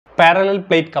parallel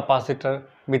plate capacitor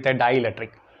with a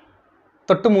dielectric.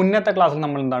 തൊട്ട് മുന്നത്തെ ക്ലാസ്സിൽ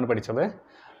നമ്മൾ എന്താണ് പഠിച്ചത്?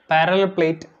 പാരലൽ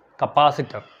പ്ലേറ്റ്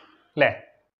കപ്പാസിറ്റർ അല്ലേ?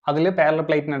 അതിൽ പാരലൽ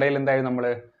പ്ലേറ്റിനിടയിൽ എന്തായിരുന്നു നമ്മൾ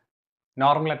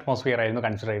നോർമൽ അറ്റ്മോസ്ഫിയർ ആയിരുന്നു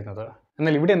കൺസിഡർ ചെയ്യുന്നത്.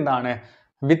 എന്നാൽ ഇവിടെ എന്താണ്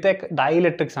വിത്ത് എ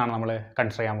ഡൈലക്ട്രിക്സ് ആണ് നമ്മൾ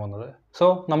കൺസിഡർ ചെയ്യാൻ പോകുന്നത്. സോ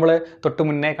നമ്മൾ തൊട്ട്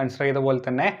മുന്നേ കൺസിഡർ ചെയ്ത പോലെ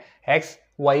തന്നെ എക്സ്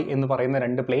വൈ എന്ന് പറയുന്ന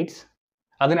രണ്ട് പ്ലേറ്റ്സ്,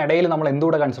 അതിനിടയിൽ നമ്മൾ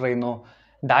എന്തുകൂടെ കൺസിഡർ ചെയ്യുന്നു?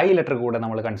 ഡൈലക്ട്രിക് കൂടെ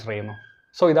നമ്മൾ കൺസിഡർ ചെയ്യുന്നു.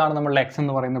 സോ ഇതാണ് നമ്മളുടെ എക്സ്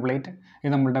എന്ന് പറയുന്ന പ്ലേറ്റ്,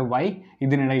 ഇത് നമ്മളുടെ വൈ,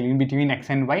 ഇതിനിടയിൽ in between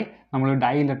X and Y നമ്മൾ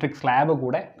ഡൈലക്ട്രിക് സ്ലാബ്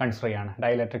കൂടെ കൺസിഡർ ചെയ്യാണ്,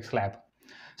 ഡൈലക്ട്രിക് സ്ലാബ്.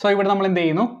 സോ ഇവിടെ നമ്മൾ എന്ത്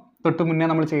ചെയ്യുന്നു? തൊട്ട് മുന്നേ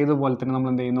നമ്മൾ ചെയ്തതുപോലെ തന്നെ നമ്മൾ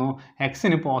എന്ത് ചെയ്യുന്നു?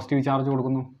 എക്സിന് പോസിറ്റീവ് ചാർജ്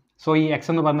കൊടുക്കുന്നു. സോ ഈ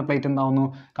എക്സ് എന്ന് പറയുന്ന പ്ലേറ്റ് എന്താവുന്നു?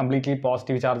 കംപ്ലീറ്റ്ലി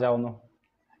പോസിറ്റീവ് ചാർജ് ആവുന്നു.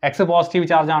 എക്സ് പോസിറ്റീവ്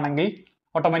ചാർജ് ആണെങ്കിൽ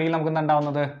ഓട്ടോമാറ്റിക്കലി നമുക്ക്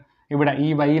എന്താണ്ടാവുന്നത്? ഇവിടെ ഈ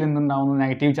വൈയിൽ എന്തുണ്ടാവുന്നു?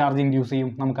 നെഗറ്റീവ് ചാർജ് ഇൻഡ്യൂസ് ചെയ്യും,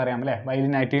 നമുക്കറിയാം അല്ലേ? വൈയിൽ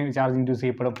നെഗറ്റീവ് ചാർജ് ഇൻഡ്യൂസ്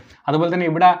ചെയ്യപ്പെടും. അതുപോലെ തന്നെ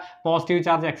ഇവിടെ പോസിറ്റീവ്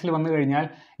ചാർജ് എക്സിൽ വന്നു കഴിഞ്ഞാൽ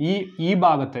ഈ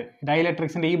ഭാഗത്ത്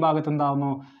ഡൈലക്ട്രിക്സിൻ്റെ ഈ ഭാഗത്ത്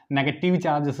എന്താവുന്നു? നെഗറ്റീവ്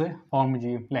ചാർജസ് ഫോം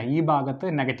ചെയ്യും അല്ലേ? ഈ ഭാഗത്ത്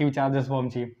നെഗറ്റീവ് ചാർജസ് ഫോം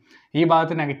ചെയ്യും. ഈ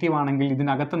ഭാഗത്ത് നെഗറ്റീവ് ആണെങ്കിൽ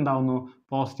ഇതിനകത്ത് എന്താവുന്നു?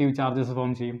 പോസിറ്റീവ് ചാർജസ്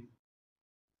ഫോം ചെയ്യും.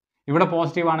 ഇവിടെ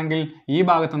പോസിറ്റീവ് ആണെങ്കിൽ ഈ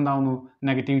ഭാഗത്ത് എന്താവുന്നു?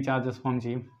 നെഗറ്റീവ് ചാർജസ് ഫോം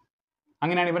ചെയ്യും.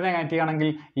 അങ്ങനെയാണ് ഇവിടെ നെഗറ്റീവ് ആണെങ്കിൽ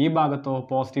ഈ ഭാഗത്തോ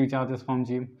പോസിറ്റീവ് ചാർജസ് ഫോം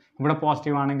ചെയ്യും. ഇവിടെ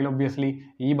പോസിറ്റീവ് ആണെങ്കിൽ ഒബ്വിയസ്ലി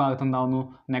ഈ ഭാഗത്ത് എന്താവുന്നു?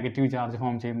 നെഗറ്റീവ് ചാർജ്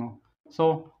ഫോം ചെയ്യുന്നു. സോ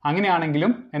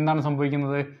അങ്ങനെയാണെങ്കിലും എന്താണ്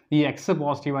സംഭവിക്കുന്നത്? ഈ എക്സ്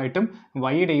പോസിറ്റീവായിട്ടും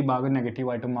വൈയുടെ ഈ ഭാഗം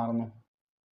നെഗറ്റീവായിട്ടും മാറുന്നു.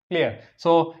 ക്ലിയർ?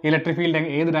 സോ ഇലക്ട്രിക് ഫീൽഡ്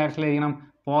ഏത് ഡയറക്ഷനിലായിരിക്കണം?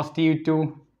 പോസിറ്റീവ് ടു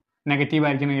നെഗറ്റീവ്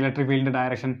ആയിരിക്കണം ഇലക്ട്രിക് ഫീൽഡിൻ്റെ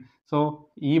ഡയറക്ഷൻ. സോ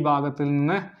ഈ ഭാഗത്തിൽ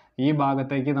നിന്ന് ഈ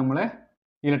ഭാഗത്തേക്ക് നമ്മൾ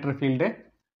ഇലക്ട്രിക് ഫീൽഡ്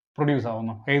പ്രൊഡ്യൂസ്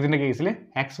ആവുന്നു. ഏതിൻ്റെ കേസിൽ?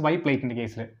 എക്സ് വൈ പ്ലേറ്റിൻ്റെ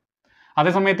കേസിൽ.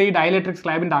 അതേസമയത്ത് ഈ ഡൈലക്ട്രിക്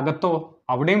സ്ലാബിൻ്റെ അകത്തോ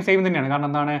അവിടെയും സെയിം തന്നെയാണ്. കാരണം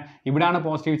എന്താണ്? ഇവിടെയാണ്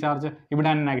പോസിറ്റീവ് ചാർജ്,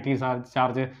 ഇവിടെയാണ് negative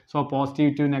charge. So positive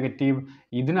two negative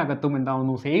ഇതിനകത്തും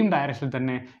എന്താവുന്നു? സെയിം ഡയറക്ഷനിൽ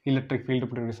തന്നെ ഇലക്ട്രിക് ഫീൽഡ്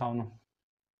പ്രൊഡ്യൂസ് ആവുന്നു.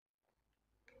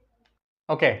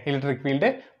 ഓക്കെ, ഇലക്ട്രിക് ഫീൽഡ്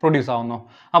പ്രൊഡ്യൂസ് ആവുന്നു.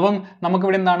 അപ്പം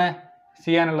നമുക്കിവിടെ എന്താണ്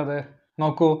ചെയ്യാനുള്ളത്?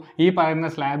 നോക്കൂ, ഈ പറയുന്ന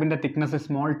സ്ലാബിൻ്റെ തിക്നെസ്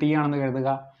സ്മോൾ ടി ആണെന്ന് കരുതുക.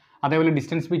 അതേപോലെ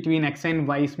distance between X and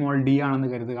Y small D ആണെന്ന്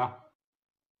കരുതുക.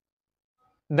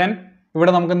 ദെൻ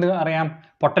ഇവിടെ നമുക്ക് എന്ത് അറിയാം?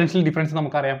 പൊട്ടൻഷ്യൽ ഡിഫറൻസ്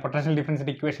നമുക്കറിയാം. പൊട്ടൻഷ്യൽ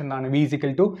ഡിഫറൻസിൻ്റെ ഇക്വേഷൻ എന്താണ്? V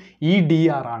equal to E D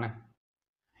R ആണ്.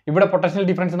 ഇവിടെ പൊട്ടൻഷ്യൽ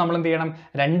ഡിഫറൻസ് നമ്മൾ എന്ത് ചെയ്യണം?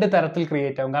 രണ്ട് തരത്തിൽ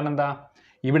ക്രിയേറ്റ് ആവും. കാരണം എന്താ?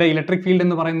 ഇവിടെ ഇലക്ട്രിക് ഫീൽഡ്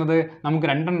എന്ന് പറയുന്നത് നമുക്ക്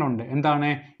രണ്ടെണ്ണം ഉണ്ട്.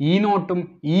 എന്താണ്? ഇ നോട്ടും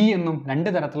ഇ എന്നും രണ്ട്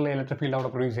തരത്തിലുള്ള ഇലക്ട്രിക് ഫീൽഡ്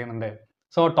അവിടെ പ്രൊഡ്യൂസ് ചെയ്യുന്നുണ്ട്.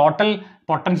 സോ ടോട്ടൽ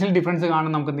പൊട്ടൻഷ്യൽ ഡിഫറൻസ്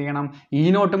കാണാൻ നമുക്ക് എന്ത് ചെയ്യണം? ഇ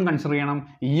നോട്ടും കൺസിഡർ ചെയ്യണം,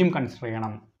 ഇയും കൺസിഡർ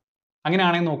ചെയ്യണം.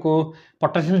 അങ്ങനെയാണെങ്കിൽ നോക്കൂ,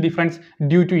 potential difference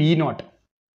due to E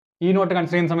not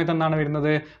consider ചെയ്യുന്ന സമയത്ത് എന്താണ്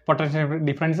വരുന്നത്? Potential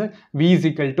difference V is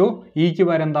equal to ഇക്ക്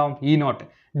പകരം എന്താവും? E not.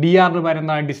 ഡി ആറിന് പകരം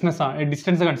എന്താണ്?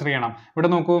 ഡിസ്റ്റൻസ് കൺസിഡർ ചെയ്യണം. ഇവിടെ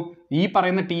നോക്കൂ, ഈ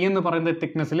പറയുന്ന ടി എന്ന് പറയുന്ന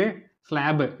തിക്നെസ്സിൽ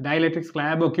സ്ലാബ്, ഡൈലക്ട്രിക്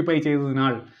സ്ലാബ് ഒക്യുപ്പൈ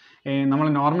ചെയ്തതിനാൽ നമ്മൾ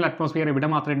നോർമൽ അറ്റ്മോസ്ഫിയർ ഇവിടെ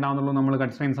മാത്രമേ ഉണ്ടാവുന്നുള്ളൂ. നമ്മൾ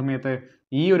കൺസിഡർ ചെയ്യുന്ന സമയത്ത്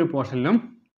ഈ ഒരു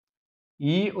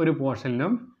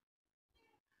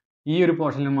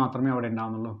പോർഷനിലും മാത്രമേ അവിടെ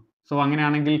ഉണ്ടാവുന്നുള്ളൂ. സോ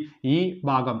അങ്ങനെയാണെങ്കിൽ ഈ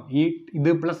ഭാഗം, ഇത്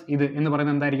പ്ലസ് ഇത് എന്ന്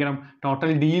പറയുന്നത് എന്തായിരിക്കണം? ടോട്ടൽ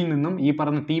ഡിയിൽ നിന്നും ഈ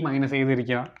പറഞ്ഞ ടി മൈനസ്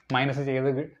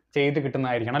ചെയ്ത്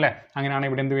കിട്ടുന്നതായിരിക്കണം അല്ലേ? അങ്ങനെയാണ്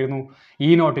ഇവിടെ എന്ത് വരുന്നു? E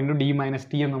naught into D minus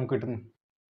T എന്ന് നമുക്ക് കിട്ടുന്നു.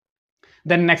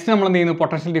 ദെൻ നെക്സ്റ്റ് നമ്മൾ എന്ത് ചെയ്യുന്നു?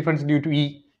 Potential difference due to E.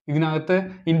 ഇതിനകത്ത്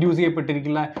ഇൻഡ്യൂസ്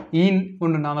ചെയ്യപ്പെട്ടിരിക്കുന്ന ഇ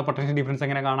കൊണ്ടുണ്ടാകുന്ന പൊട്ടൻഷ്യൽ ഡിഫറൻസ്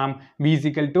എങ്ങനെ കാണാം? V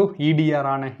equal to E D R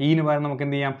ആണ്. ഇന് പകരം നമുക്ക്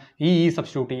എന്ത് ചെയ്യാം? ഇ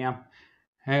സബ്സ്റ്റിറ്റ്യൂട്ട് ചെയ്യാം.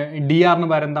 ഡി ആറിന്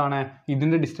പകരം എന്താണ്?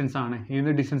 ഇതിൻ്റെ ഡിസ്റ്റൻസ് ആണ്.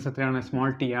 ഇതിൻ്റെ ഡിസ്റ്റൻസ് എത്രയാണ്? സ്മോൾ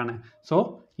ടി ആണ്. സോ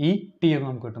ഈ ടി എന്ന്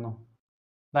നമുക്ക് കിട്ടുന്നു.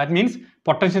 That means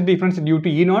potential difference due to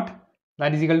E not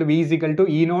that is equal to V is equal to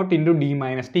E naught into D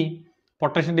minus T.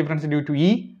 Potential difference due to E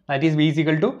that is V is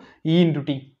equal to E into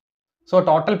T. So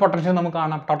total potential നമുക്ക്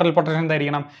കാണാം. Total potential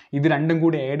എന്തായിരിക്കണം? ഇത് രണ്ടും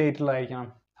കൂടി add ചെയ്തിട്ടുള്ളതായിരിക്കണം.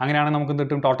 അങ്ങനെയാണ് നമുക്ക്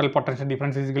കിട്ടും total potential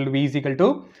difference is equal to V is equal to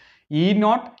E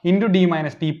naught into D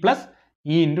minus T plus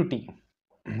E into T.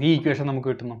 ഈ ഇക്വേഷൻ നമുക്ക്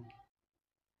കിട്ടുന്നു.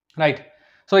 റൈറ്റ്.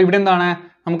 സോ ഇവിടെ എന്താണ്?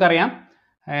 നമുക്കറിയാം,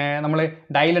 നമ്മൾ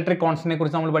ഡൈലക്ട്രിക് കോൺസ്റ്റന്റിനെ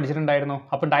കുറിച്ച് നമ്മൾ പഠിച്ചിട്ടുണ്ടായിരുന്നു.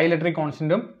 അപ്പോൾ ഡൈലക്ട്രിക്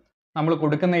കോൺസ്റ്റന്റും നമ്മൾ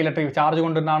കൊടുക്കുന്ന ഇലക്ട്രിക് ചാർജ്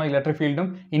കൊണ്ടുണ്ടാകുന്ന ഇലക്ട്രിക് ഫീൽഡും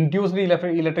ഇൻഡ്യൂസ്ഡ്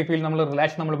ഇലക്ട്രിക് ഫീൽഡ് നമ്മൾ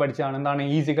റിലേഷൻ നമ്മൾ പഠിച്ചതാണ്. എന്താണ്?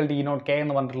 E equal to E not K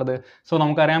എന്ന് പറഞ്ഞിട്ടുള്ളത്. സോ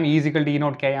നമുക്കറിയാം E equal to E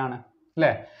not K ആണ്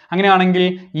അല്ലേ? അങ്ങനെയാണെങ്കിൽ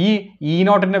ഈ ഇ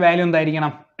നോട്ടിൻ്റെ വാല്യൂ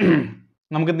എന്തായിരിക്കണം?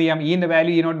 നമുക്ക് എന്ത് ചെയ്യാം? ഇൻ്റെ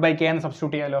value E not by K എന്ന്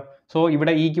സബ്സ്റ്റിറ്റ്യൂട്ട് ചെയ്യാമല്ലോ. സോ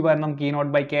ഇവിടെ ഇക്ക് പകരം നമുക്ക് ഇ നോട്ട്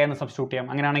ബൈ കെ എന്ന് സബ്സ്റ്റിറ്റ്യൂട്ട് ചെയ്യാം.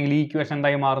 അങ്ങനെയാണെങ്കിൽ ഈ ഇക്വേഷൻ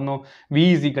എന്തായി മാറുന്നു? V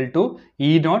is equal to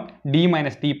E not D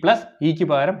minus T plus ഇക്ക്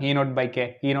പകരം E not by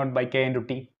K into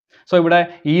T. So ഇവിടെ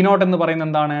ഇ നോട്ട് എന്ന് പറയുന്നത്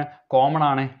എന്താണ്? കോമൺ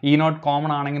ആണ്. ഇ നോട്ട്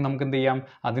കോമൺ ആണെങ്കിൽ നമുക്ക് എന്ത് ചെയ്യാം?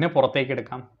 അതിനെ പുറത്തേക്ക്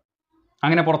എടുക്കാം.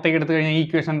 അങ്ങനെ പുറത്തേക്ക് എടുത്തു കഴിഞ്ഞാൽ ഈ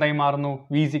ഇക്വേഷൻ എന്തായി മാറുന്നു?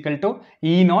 V is equal to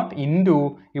E naught into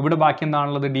ഇവിടെ ബാക്കി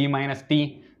എന്താണുള്ളത്? ഡി മൈനസ് ടി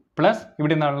പ്ലസ്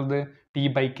ഇവിടെ എന്താണുള്ളത്? T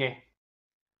by K.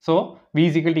 So we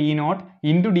is equal to E naught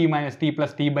into D minus T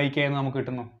plus T by K എന്ന് നമുക്ക്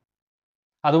കിട്ടുന്നു.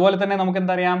 അതുപോലെ തന്നെ നമുക്ക്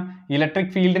എന്തറിയാം?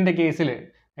 ഇലക്ട്രിക് ഫീൽഡിൻ്റെ കേസിൽ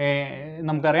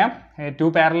നമുക്കറിയാം ടു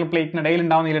പാരലൽ പ്ലേറ്റിനിടയിൽ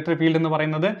ഉണ്ടാകുന്ന ഇലക്ട്രിക് ഫീൽഡ് എന്ന്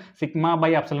പറയുന്നത് സിഗ്മ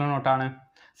ബൈ എപ്സിലോൺ നോട്ട് ആണ്.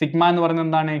 സിഗ്മ എന്ന് പറയുന്നത്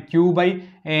എന്താണ്? Q by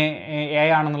A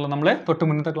ആണെന്നുള്ളത് നമ്മൾ തൊട്ട്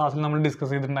മുന്നത്തെ ക്ലാസ്സിൽ നമ്മൾ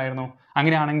ഡിസ്കസ് ചെയ്തിട്ടുണ്ടായിരുന്നു.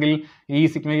 അങ്ങനെയാണെങ്കിൽ ഈ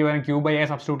സിഗ്മയ്ക്ക് പകരം Q by A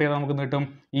സബ്സ്റ്റിറ്റ്യൂട്ട് ചെയ്താൽ നമുക്ക് കിട്ടും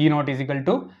E naught is equal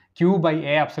to Q by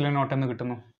A epsilon naught എന്ന്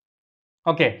കിട്ടുന്നു.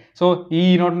 ഓക്കെ, സോ ഈ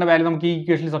നോട്ടിന്റെ വാല്യൂ നമുക്ക് ഈ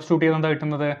ഇക്വേഷനിൽ സബ്സ്റ്റിറ്റ്യൂട്ട് ചെയ്ത് എന്താ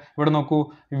കിട്ടുന്നത്? ഇവിടെ നോക്കൂ,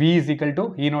 V is equal to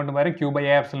ഈ നോട്ടിന് പകരം Q by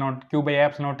A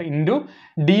epsilon naught into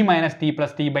D minus T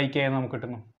plus T by K എന്ന് നമുക്ക്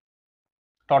കിട്ടുന്നു.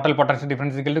 Total potential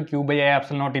difference equal to Q by A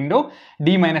epsilon naught into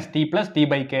D minus T plus T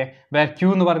by K. Where Q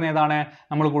എന്ന് പറയുന്നത് ഏതാണ്?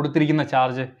 നമ്മൾ കൊടുത്തിരിക്കുന്ന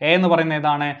charge. A എന്ന് പറയുന്നത്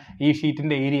ഏതാണ്? ഈ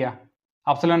ഷീറ്റിന്റെ ഏരിയ.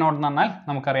 epsilon naught എന്ന് പറഞ്ഞാൽ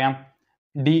നമുക്കറിയാം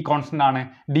D കോൺസ്റ്റന്റ് ആണ്.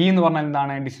 D എന്ന് പറഞ്ഞാൽ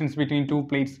എന്താണ്? Distance between two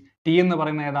plates. T എന്ന്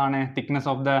പറയുന്നത് ഏതാണ്? Thickness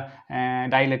of the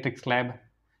dielectric slab.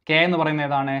 K എന്ന് പറയുന്നത്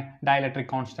ഏതാണ്?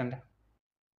 Dielectric constant.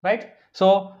 റൈറ്റ്? സോ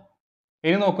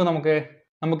ഇനി നോക്കൂ,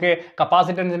 നമുക്ക്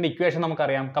കപ്പാസിറ്റൻസിന്റെ ഇക്വേഷൻ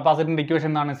നമുക്കറിയാം. കപ്പാസിറ്ററിന്റെ ഇക്വേഷൻ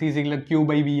എന്താണ്? C is equal to Q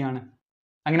by V ആണ്.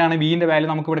 അങ്ങനെയാണ് വിന്റെ വാല്യൂ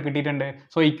നമുക്ക് ഇവിടെ കിട്ടിയിട്ടുണ്ട്.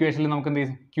 സോ ഇക്വേഷനിൽ നമുക്ക് എന്ത്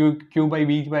ചെയ്യും? Q by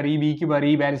V ക്ക് പകരം Vക്ക് പകരം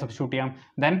ഈ വാല്യൂ സബ്സ്റ്റിറ്റ്യൂട്ട് ചെയ്യാം.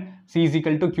 Then C is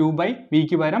equal to Q by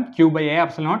Vക്ക് പകരം Q by A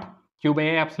epsilon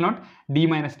naught D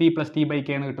minus T plus T by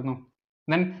K എന്ന് കിട്ടുന്നു.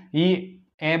 ദെൻ ഈ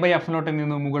A by epsilon naught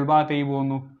നിന്ന് മുകൾ ഭാഗത്തേക്ക്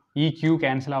പോകുന്നു, ഈ Q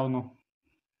ക്യാൻസൽ ആവുന്നു.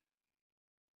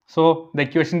 So the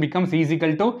equation becomes C is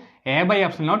equal to A by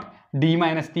epsilon naught D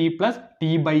minus T plus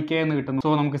T by K എന്ന് കിട്ടുന്നു.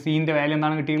 സോ നമുക്ക് സിന്റെ വാല്യൂ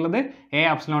എന്താണ് കിട്ടിയിട്ടുള്ളത്? A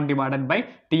epsilon naught divided by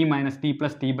T minus T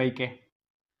plus T by K.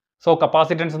 So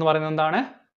capacitance എന്ന് പറയുന്നത് എന്താണ്?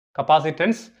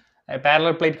 Capacitance,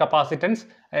 parallel plate capacitance,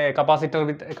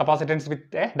 capacitance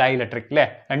വിത്ത് dielectric അല്ലേ?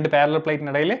 രണ്ട് പാരലൽ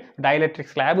പ്ലേറ്റിനിടയിൽ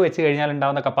ഡൈലക്ട്രിക് സ്ലാബ് വെച്ച് കഴിഞ്ഞാൽ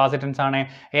ഉണ്ടാകുന്ന കപ്പാസിറ്റൻസ് ആണ്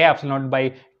A epsilon naught by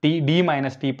D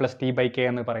minus T plus T by K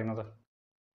എന്ന് പറയുന്നത്.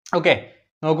 ഓക്കെ,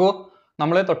 നോക്കൂ,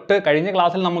 നമ്മൾ തൊട്ട് കഴിഞ്ഞ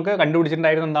ക്ലാസ്സിൽ നമുക്ക്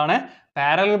കണ്ടുപിടിച്ചിട്ടുണ്ടായിരുന്നത് എന്താണ്?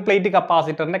 പാരലൽ പ്ലേറ്റ്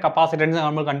കപ്പാസിറ്ററിന്റെ കപ്പാസിറ്റൻസ്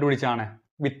നമ്മൾ കണ്ടുപിടിച്ചാണ്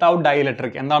വിത്തൗട്ട്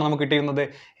ഡൈലക്ട്രിക്. എന്താണ് നമുക്ക് കിട്ടിയിരുന്നത്?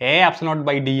 A epsilon naught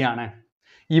by D ആണ്.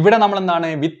 ഇവിടെ നമ്മൾ എന്താണ്?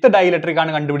 വിത്ത് ഡൈലക്ട്രിക്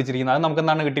ആണ് കണ്ടുപിടിച്ചിരിക്കുന്നത്. അത് നമുക്ക്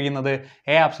എന്താണ് കിട്ടിയിരിക്കുന്നത്?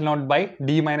 A epsilon naught by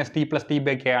D minus T plus T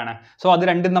by K ആണ്. സോ അത്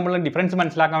രണ്ടും നമ്മൾ ഡിഫറൻസ്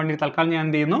മനസ്സിലാക്കാൻ വേണ്ടി തൽക്കാലം ഞാൻ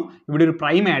എന്ത് ചെയ്യുന്നു? ഇവിടെ ഒരു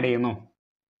പ്രൈം ആഡ് ചെയ്യുന്നു.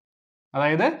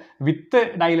 അതായത് വിത്ത്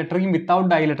ഡൈലക്ട്രിക്കും വിത്തൗട്ട്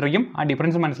ഡൈലക്ട്രിക്കും ആ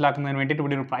ഡിഫറൻസ് മനസ്സിലാക്കുന്നതിന് വേണ്ടിയിട്ട്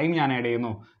ഇവിടെ ഒരു പ്രൈം ഞാൻ ആഡ്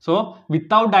ചെയ്യുന്നു. So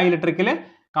without ഡൈലക്ട്രിക്കിൽ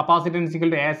capacitance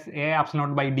equal to A epsilon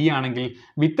naught by D ആണെങ്കിൽ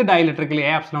വിത്ത് ഡൈലക്ട്രിക്കിൽ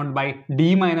A epsilon naught by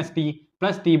D minus T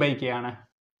plus T by K ആണ്.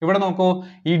 ഇവിടെ നോക്കൂ,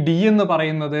 ഈ D എന്ന്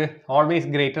പറയുന്നത് always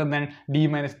greater than D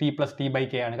minus T plus T by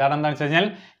K ആണ്. കാരണം എന്താണെന്ന് വെച്ച് കഴിഞ്ഞാൽ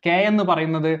K എന്ന്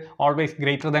പറയുന്നത് ഓൾവേസ്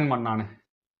ഗ്രേറ്റർ ദാൻ 1 ആണ്.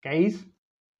 K is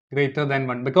greater than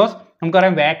 1 because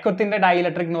നമുക്കറിയാം വാക്വത്തിന്റെ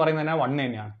ഡൈലക്ട്രിക് എന്ന് പറയുന്നത് 1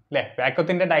 തന്നെയാണ് അല്ലേ?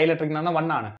 വാക്വത്തിന്റെ ഡൈലക്ട്രിക് എന്ന് പറഞ്ഞാൽ 1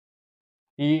 ആണ്.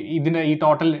 ഇതിന്റെ ഈ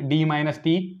total D minus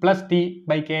T plus T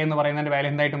by K എന്ന് പറയുന്നതിന്റെ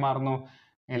വാല്യൂ എന്തായിട്ട് മാറുന്നു?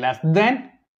 ലെസ് ദാൻ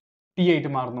T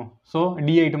ആയിട്ട് മാറുന്നു. സോ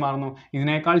D ആയിട്ട് മാറുന്നു.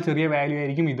 ഇതിനേക്കാൾ ചെറിയ വാല്യൂ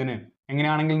ആയിരിക്കും ഇതിന്.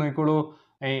 എങ്ങനെയാണെങ്കിൽ നോക്കിക്കോളൂ,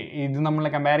 ഇത് നമ്മൾ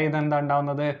കമ്പയർ ചെയ്ത് എന്താ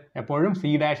ഉണ്ടാവുന്നത്? എപ്പോഴും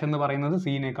C ഡാഷ് എന്ന് പറയുന്നത്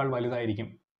സിനേക്കാൾ വലുതായിരിക്കും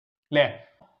അല്ലേ?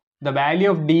 The value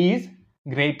of D is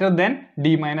greater than D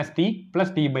minus T plus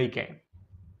T by K.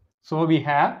 So we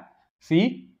have C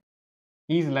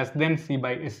is less than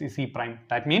C prime.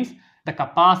 That means the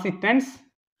capacitance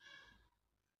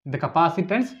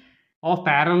of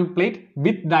parallel plate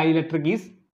with dielectric is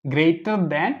greater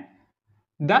than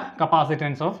the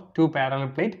capacitance of two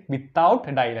parallel plate without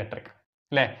dielectric.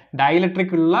 അല്ലേ?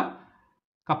 Dielectric ഉള്ള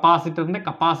കപ്പാസിറ്ററിന്റെ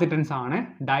capacitance ആണ്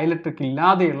dielectric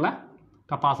ഇല്ലാതെയുള്ള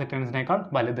കപ്പാസിറ്റൻസിനേക്കാൾ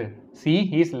വലുത്. C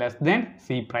is less than C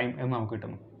prime എന്ന് നമുക്ക്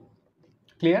കിട്ടുന്നു.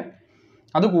 Clear?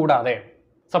 അതുകൂടാതെ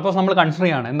suppose നമ്മൾ കൺസിഡർ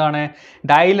ചെയ്യാണ് എന്താണ്?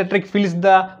 Dielectric fils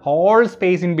the whole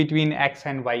space in between X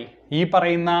and Y. ഈ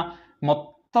പറയുന്ന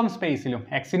മൊത്തം സ്പേസിലും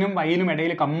എക്സിനും വൈയിലും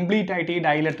ഇടയിൽ കംപ്ലീറ്റ് ആയിട്ട് ഈ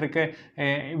ഡൈലക്ട്രിക്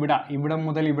ഇവിടെ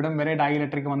മുതൽ ഇവിടം വരെ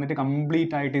ഡൈലക്ട്രിക് വന്നിട്ട്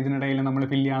കംപ്ലീറ്റ് ആയിട്ട് ഇതിനിടയിൽ നമ്മൾ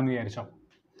ഫില്ല് ചെയ്യാമെന്ന് വിചാരിച്ചോ?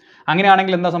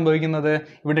 അങ്ങനെയാണെങ്കിൽ എന്താ സംഭവിക്കുന്നത്?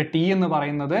 ഇവിടെ T എന്ന്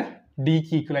പറയുന്നത്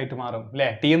Dക്ക് ഈക്വൽ ആയിട്ട് മാറും അല്ലേ?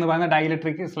 T എന്ന് പറയുന്ന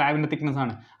ഡൈലക്ട്രിക് സ്ലാബിന്റെ തിക്നെസ്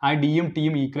ആണ്. ആ Dയും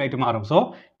Tയും ഈക്വൽ ആയിട്ട് മാറും. So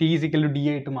T is equal to D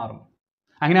ആയിട്ട് മാറും.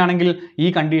 അങ്ങനെയാണെങ്കിൽ ഈ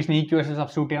കണ്ടീഷൻ ഈക്വേഷൻ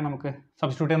സബ്സ്റ്റിറ്റ്യൂട്ട് ചെയ്യാൻ നമുക്ക്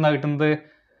സബ്സ്റ്റിറ്റ്യൂട്ട് എന്താ കിട്ടുന്നത്?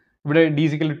 ഇവിടെ D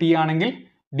is equal to T ആണെങ്കിൽ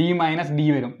D minus D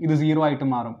വരും, ഇത് 0 ആയിട്ട്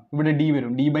മാറും. ഇവിടെ D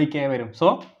വരും, D by K വരും. So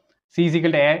C is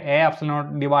equal to A epsilon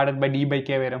naught divided by D by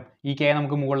K വരും. ഈ K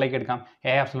നമുക്ക് മുകളിലേക്ക് എടുക്കാം,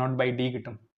 A epsilon naught by D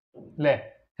കിട്ടും അല്ലേ?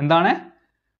 എന്താണ്?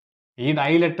 ഈ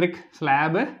dielectric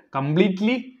slab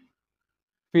completely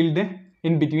filled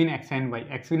in between X and Y.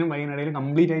 എക്സിനും വൈനും ഇടയിൽ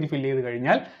കംപ്ലീറ്റ് ആയിട്ട് ഫില്ല് ചെയ്ത്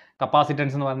കഴിഞ്ഞാൽ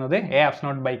കപ്പാസിറ്റൻസ് എന്ന് പറയുന്നത് A epsilon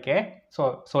naught by K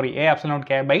A epsilon naught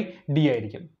K by D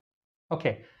ആയിരിക്കും.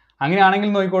 ഓക്കെ,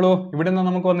 അങ്ങനെയാണെങ്കിൽ നോക്കിക്കോളൂ, ഇവിടെ നിന്ന്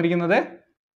നമുക്ക് വന്നിരിക്കുന്നത്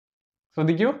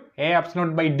ശ്രദ്ധിക്കൂ, A epsilon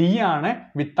naught by D ആണ്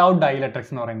വിത്തൗട്ട്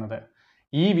ഡൈലക്ട്രിക്സ് എന്ന് പറയുന്നത്.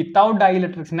 ഈ വിത്തൗട്ട്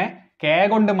ഡൈലക്ട്രിക്സിനെ K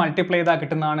കൊണ്ട് മൾട്ടിപ്ലൈ ചെയ്താൽ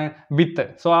കിട്ടുന്നതാണ് വിത്ത്.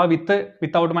 സോ ആ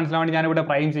വിത്തൗട്ട് മനസ്സിലാൻ വേണ്ടി ഞാനിവിടെ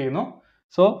പ്രൈം ചെയ്യുന്നു.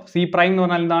 സോ C പ്രൈം എന്ന്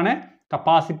പറഞ്ഞാൽ എന്താണ്?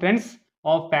 Capacitance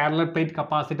of parallel plate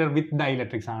capacitor വിത്ത്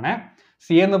ഡൈലക്ട്രിക്സ് ആണ്.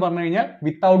 C എന്ന് പറഞ്ഞു കഴിഞ്ഞാൽ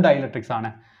വിത്തൗട്ട് ഡൈലക്ട്രിക്സ് ആണ്.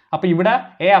 അപ്പൊ ഇവിടെ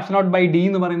A epsilon naught by D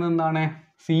എന്ന് പറയുന്നത് എന്താണ്?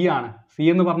 C ആണ്. C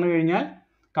എന്ന് പറഞ്ഞു കഴിഞ്ഞാൽ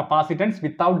കപ്പാസിറ്റൻസ്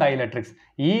വിത്തൗട്ട് ഡൈലക്ട്രിക്സ്.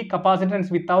 ഈ കപ്പാസിറ്റൻസ്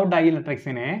വിത്തൗട്ട്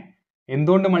ഡൈലക്ട്രിക്സിനെ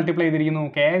എന്തുകൊണ്ട് മൾട്ടിപ്ലൈ ചെയ്തിരിക്കുന്നു?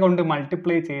 K കൊണ്ട്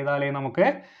മൾട്ടിപ്ലൈ ചെയ്താലേ നമുക്ക്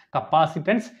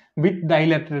കപ്പാസിറ്റൻസ് വിത്ത്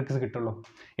ഡൈലക്ട്രിക്സ് കിട്ടുള്ളൂ.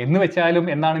 എന്ന് വെച്ചാലും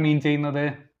എന്താണ് മീൻ ചെയ്യുന്നത്?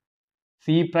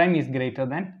 C prime is greater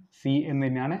than C എന്ന്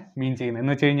തന്നെയാണ് മീൻ ചെയ്യുന്നത്.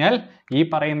 എന്ന് വെച്ച് കഴിഞ്ഞാൽ ഈ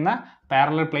പറയുന്ന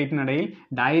പാരലൽ പ്ലേറ്റിനിടയിൽ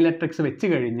ഡൈലക്ട്രിക്സ് വെച്ച്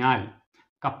കഴിഞ്ഞാൽ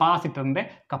കപ്പാസിറ്ററിന്റെ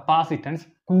കപ്പാസിറ്റൻസ്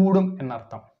കൂടും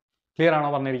എന്നർത്ഥം. ക്ലിയർ ആണോ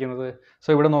പറഞ്ഞിരിക്കുന്നത്? സോ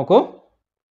ഇവിടെ നോക്കൂ,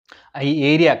 ഈ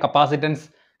ഏരിയ കപ്പാസിറ്റൻസ്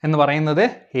എന്ന് പറയുന്നത്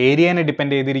ഏരിയനെ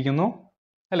ഡിപ്പെൻഡ് ചെയ്തിരിക്കുന്നു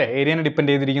അല്ലേ? ഏരിയനെ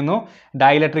ഡിപ്പെൻഡ് ചെയ്തിരിക്കുന്നു,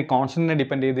 ഡൈലക്ട്രിക് കോൺസ്റ്റന്റിനെ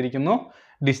ഡിപ്പെൻഡ് ചെയ്തിരിക്കുന്നു,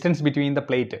 ഡിസ്റ്റൻസ് ബിറ്റ്വീൻ ദ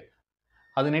പ്ലേറ്റ്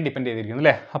അതിനെ ഡിപ്പെൻഡ് ചെയ്തിരിക്കുന്നു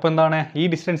അല്ലേ? അപ്പോൾ എന്താണ്, ഈ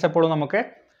ഡിസ്റ്റൻസ് എപ്പോഴും നമുക്ക്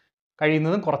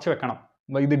കഴിയുന്നതും കുറച്ച് വെക്കണം.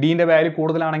 ഇത് ഡീൻ്റെ വാല്യൂ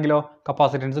കൂടുതലാണെങ്കിലോ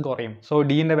കപ്പാസിറ്റൻസ് കുറയും. സോ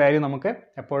ഡീൻ്റെ വാല്യൂ നമുക്ക്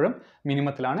എപ്പോഴും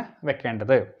മിനിമത്തിലാണ്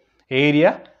വെക്കേണ്ടത്.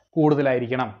 ഏരിയ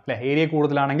കൂടുതലായിരിക്കണം അല്ലേ? ഏരിയ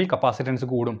കൂടുതലാണെങ്കിൽ കപ്പാസിറ്റൻസ്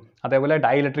കൂടും. അതേപോലെ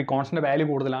ഡൈലക്ട്രിക് കോൺസ്റ്റന്റ് വാല്യൂ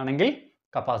കൂടുതലാണെങ്കിൽ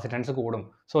കപ്പാസിറ്റൻസ് കൂടും.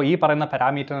 സോ ഈ പറയുന്ന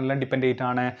പാരാമീറ്ററിനെല്ലാം ഡിപ്പെൻഡ്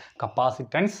ചെയ്തിട്ടാണ്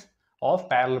capacitance of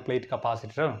parallel plate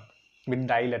capacitor വിത്ത്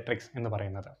ഡൈലക്ട്രിക്സ് എന്ന്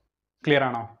പറയുന്നത്. ക്ലിയർ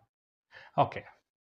ആണോ? ഓക്കെ.